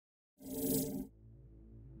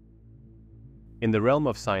In the realm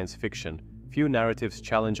of science fiction, few narratives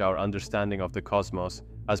challenge our understanding of the cosmos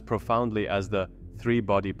as profoundly as the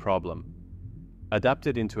three-body problem.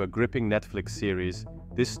 Adapted into a gripping Netflix series,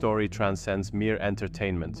 this story transcends mere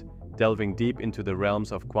entertainment, delving deep into the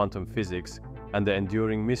realms of quantum physics and the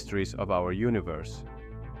enduring mysteries of our universe.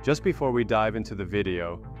 Just before we dive into the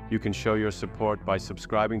video, you can show your support by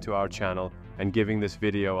subscribing to our channel and giving this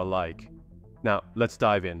video a like. Now, let's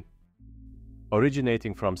dive in.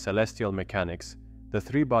 Originating from celestial mechanics, the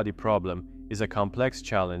three-body problem is a complex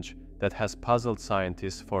challenge that has puzzled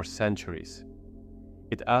scientists for centuries.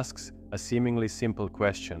 It asks a seemingly simple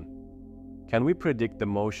question: can we predict the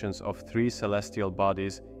motions of three celestial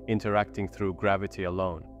bodies interacting through gravity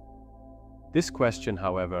alone? This question,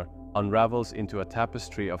 however, unravels into a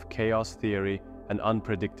tapestry of chaos theory and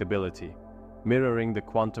unpredictability, mirroring the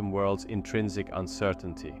quantum world's intrinsic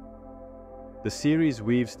uncertainty. The series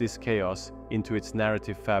weaves this chaos into its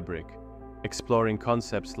narrative fabric, exploring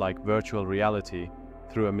concepts like virtual reality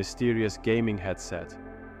through a mysterious gaming headset,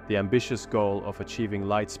 the ambitious goal of achieving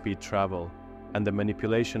light-speed travel, and the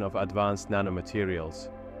manipulation of advanced nanomaterials.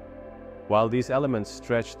 While these elements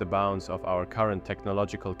stretch the bounds of our current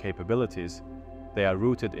technological capabilities, they are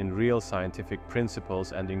rooted in real scientific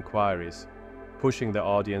principles and inquiries, pushing the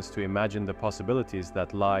audience to imagine the possibilities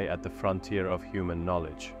that lie at the frontier of human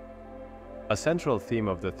knowledge. A central theme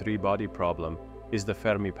of the three-body problem is the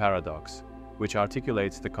Fermi paradox, which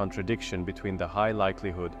articulates the contradiction between the high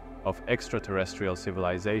likelihood of extraterrestrial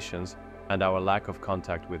civilizations and our lack of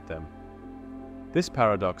contact with them. This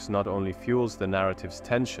paradox not only fuels the narrative's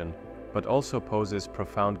tension, but also poses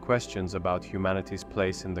profound questions about humanity's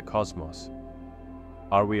place in the cosmos.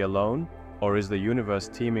 Are we alone, or is the universe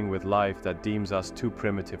teeming with life that deems us too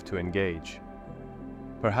primitive to engage?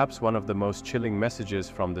 Perhaps one of the most chilling messages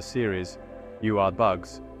from the series, "You are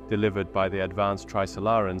bugs," delivered by the advanced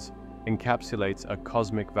Trisolarans, encapsulates a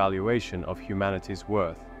cosmic valuation of humanity's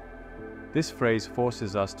worth. This phrase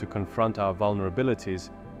forces us to confront our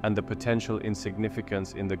vulnerabilities and the potential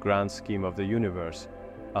insignificance in the grand scheme of the universe,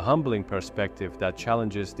 a humbling perspective that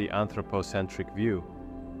challenges the anthropocentric view.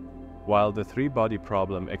 While the three-body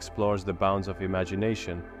problem explores the bounds of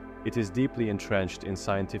imagination, it is deeply entrenched in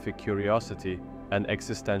scientific curiosity and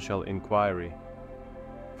existential inquiry.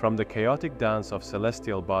 From the chaotic dance of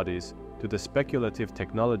celestial bodies to the speculative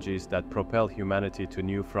technologies that propel humanity to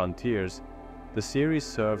new frontiers, the series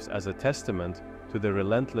serves as a testament to the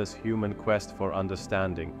relentless human quest for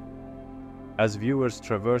understanding. As viewers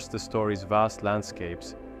traverse the story's vast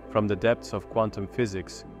landscapes, from the depths of quantum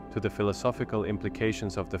physics to the philosophical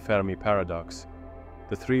implications of the Fermi paradox,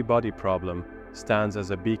 the three-body problem stands as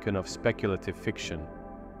a beacon of speculative fiction.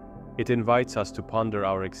 It invites us to ponder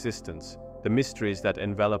our existence, the mysteries that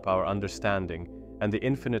envelop our understanding, and the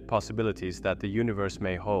infinite possibilities that the universe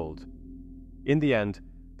may hold. In the end,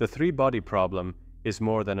 the three-body problem is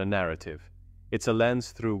more than a narrative. It's a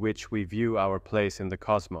lens through which we view our place in the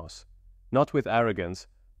cosmos, not with arrogance,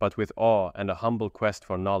 but with awe and a humble quest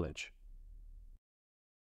for knowledge.